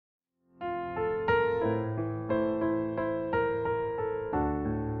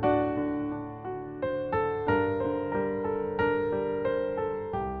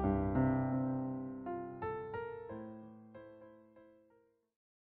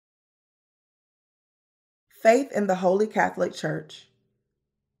Faith in the Holy Catholic Church.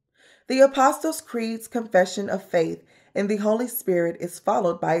 The Apostles' Creed's confession of faith in the Holy Spirit is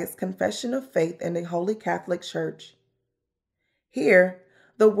followed by its confession of faith in the Holy Catholic Church. Here,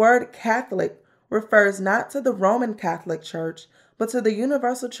 the word Catholic refers not to the Roman Catholic Church, but to the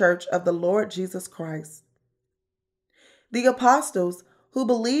universal Church of the Lord Jesus Christ. The apostles, who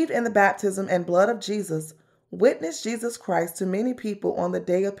believed in the baptism and blood of Jesus, witnessed Jesus Christ to many people on the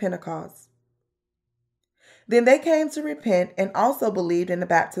day of Pentecost. Then they came to repent and also believed in the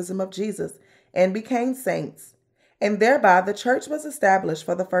baptism of Jesus and became saints, and thereby the church was established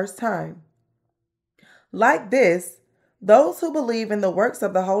for the first time. Like this, those who believe in the works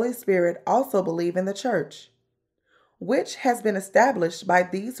of the Holy Spirit also believe in the church, which has been established by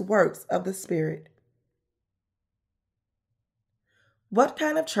these works of the Spirit. What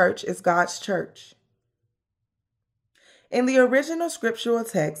kind of church is God's church? In the original scriptural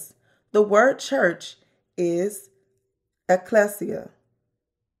text, the word church is ecclesia,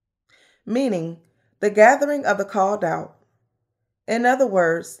 meaning the gathering of the called out. In other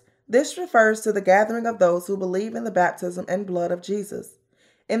words, this refers to the gathering of those who believe in the baptism and blood of Jesus,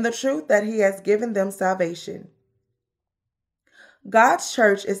 in the truth that he has given them salvation. God's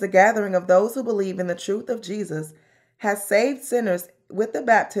church is the gathering of those who believe in the truth of Jesus has saved sinners with the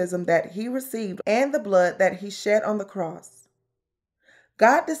baptism that he received and the blood that he shed on the cross.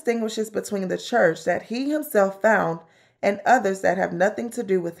 God distinguishes between the church that he himself found and others that have nothing to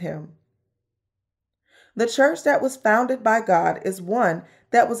do with him. The church that was founded by God is one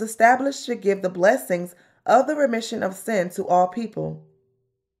that was established to give the blessings of the remission of sin to all people.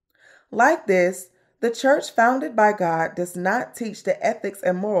 Like this, the church founded by God does not teach the ethics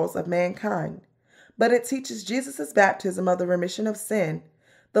and morals of mankind, but it teaches Jesus' baptism of the remission of sin,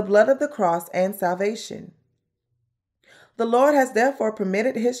 the blood of the cross, and salvation. The Lord has therefore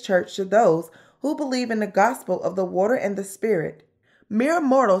permitted his church to those who believe in the gospel of the water and the Spirit. Mere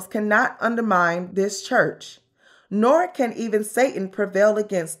mortals cannot undermine this church, nor can even Satan prevail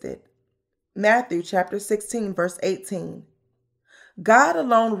against it. Matthew chapter 16, verse 18. God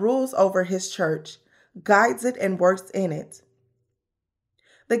alone rules over his church, guides it, and works in it.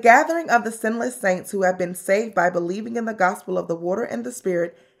 The gathering of the sinless saints who have been saved by believing in the gospel of the water and the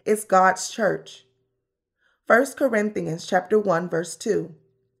Spirit is God's church. 1 Corinthians chapter 1, verse 2.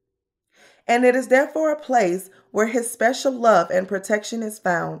 And it is therefore a place where his special love and protection is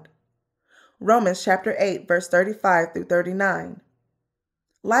found. Romans chapter 8, verse 35 through 39.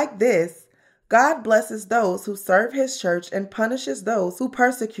 Like this, God blesses those who serve his church and punishes those who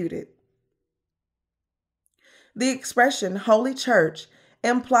persecute it. The expression Holy Church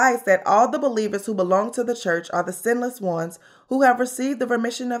implies that all the believers who belong to the church are the sinless ones who have received the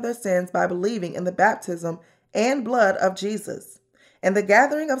remission of their sins by believing in the baptism and blood of Jesus. And the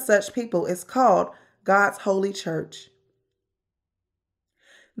gathering of such people is called God's holy church.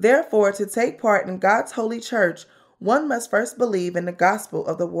 Therefore, to take part in God's holy church, one must first believe in the gospel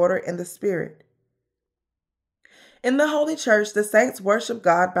of the water and the Spirit. In the holy church, the saints worship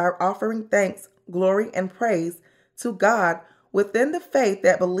God by offering thanks, glory, and praise to God within the faith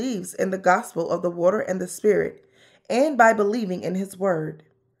that believes in the gospel of the water and the Spirit, and by believing in his word.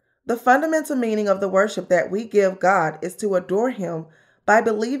 The fundamental meaning of the worship that we give God is to adore him by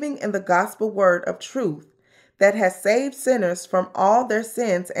believing in the gospel word of truth that has saved sinners from all their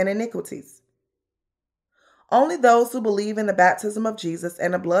sins and iniquities. Only those who believe in the baptism of Jesus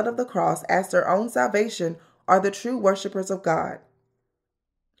and the blood of the cross as their own salvation are the true worshipers of God.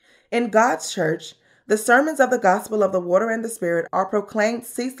 In God's church, the sermons of the gospel of the water and the Spirit are proclaimed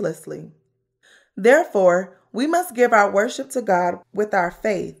ceaselessly. Therefore, we must give our worship to God with our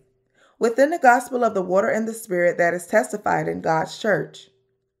faith within the gospel of the water and the Spirit that is testified in God's church.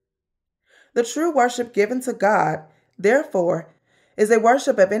 The true worship given to God, therefore, is a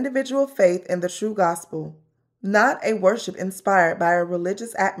worship of individual faith in the true gospel, not a worship inspired by a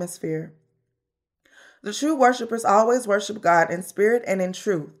religious atmosphere. The true worshipers always worship God in spirit and in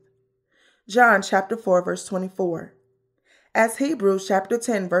truth. John chapter 4, verse 24. As Hebrews chapter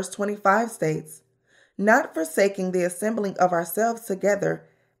 10, verse 25 states, not forsaking the assembling of ourselves together,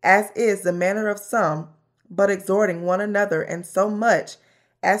 as is the manner of some, but exhorting one another, and so much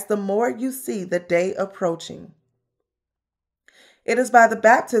as the more you see the day approaching. It is by the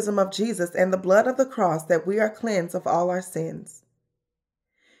baptism of Jesus and the blood of the cross that we are cleansed of all our sins.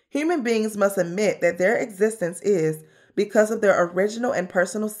 Human beings must admit that their existence is because of their original and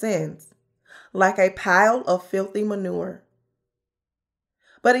personal sins, like a pile of filthy manure.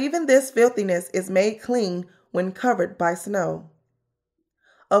 But even this filthiness is made clean when covered by snow.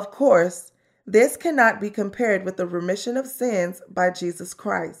 Of course, this cannot be compared with the remission of sins by Jesus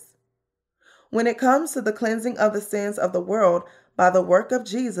Christ. When it comes to the cleansing of the sins of the world by the work of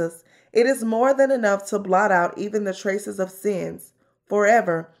Jesus, it is more than enough to blot out even the traces of sins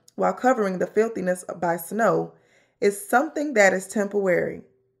forever, while covering the filthiness by snow is something that is temporary.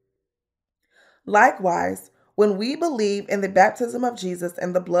 Likewise, when we believe in the baptism of Jesus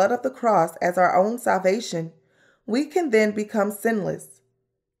and the blood of the cross as our own salvation, we can then become sinless.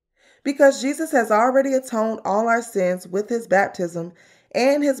 Because Jesus has already atoned all our sins with his baptism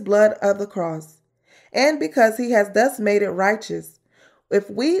and his blood of the cross, and because he has thus made it righteous, if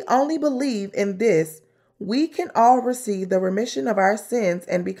we only believe in this, we can all receive the remission of our sins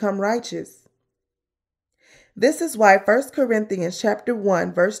and become righteous. This is why 1 Corinthians chapter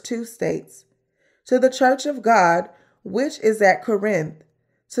 1 verse 2 states, "To the church of God, which is at Corinth,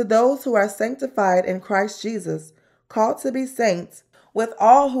 to those who are sanctified in Christ Jesus, called to be saints, with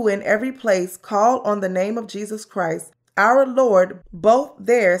all who in every place call on the name of Jesus Christ, our Lord, both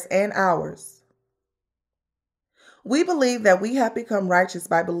theirs and ours." We believe that we have become righteous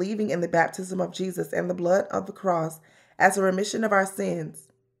by believing in the baptism of Jesus and the blood of the cross as a remission of our sins.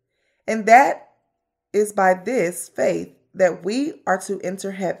 And that is by this faith that we are to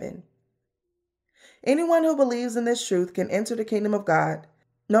enter heaven. Anyone who believes in this truth can enter the kingdom of God,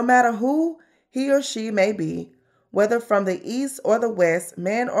 no matter who he or she may be, whether from the east or the west,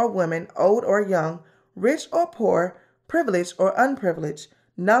 man or woman, old or young, rich or poor, privileged or unprivileged,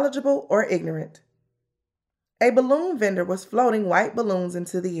 knowledgeable or ignorant. A balloon vendor was floating white balloons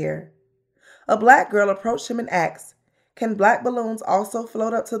into the air. A black girl approached him and asked, "Can black balloons also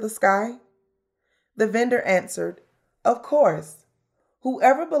float up to the sky?" The vendor answered, "Of course.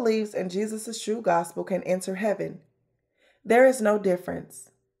 Whoever believes in Jesus' true gospel can enter heaven. There is no difference."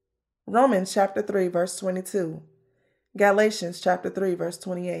 Romans chapter 3 verse 22. Galatians chapter 3 verse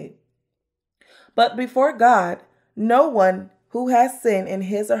 28. But before God, no one who has sin in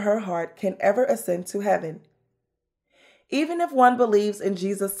his or her heart can ever ascend to heaven. Even if one believes in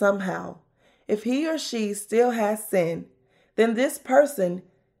Jesus somehow, if he or she still has sin, then this person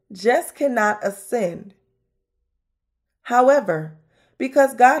just cannot ascend. However,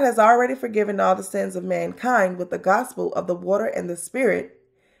 because God has already forgiven all the sins of mankind with the gospel of the water and the Spirit,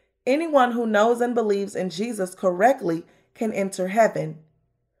 anyone who knows and believes in Jesus correctly can enter heaven.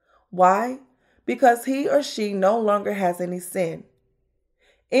 Why? Because he or she no longer has any sin.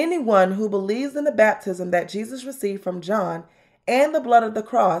 Anyone who believes in the baptism that Jesus received from John and the blood of the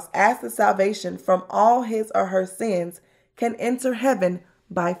cross as the salvation from all his or her sins can enter heaven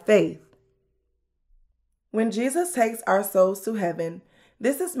by faith. When Jesus takes our souls to heaven,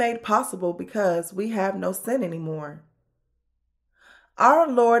 this is made possible because we have no sin anymore. Our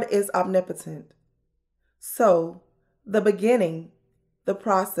Lord is omnipotent. So, the beginning, the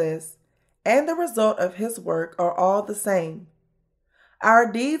process, and the result of his work are all the same.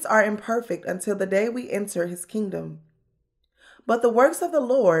 Our deeds are imperfect until the day we enter his kingdom. But the works of the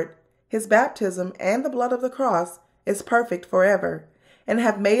Lord, his baptism, and the blood of the cross is perfect forever and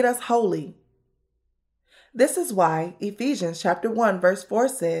have made us holy. This is why Ephesians chapter 1 verse 4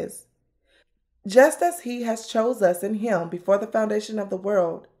 says, "Just as he has chosen us in him before the foundation of the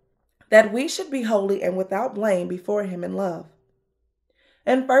world, that we should be holy and without blame before him in love."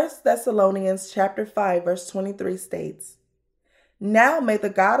 And 1 Thessalonians chapter 5 verse 23 states, "Now may the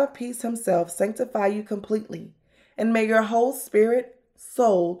God of peace himself sanctify you completely, and may your whole spirit,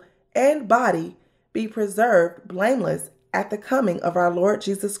 soul, and body be preserved blameless at the coming of our Lord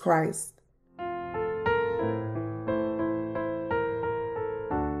Jesus Christ."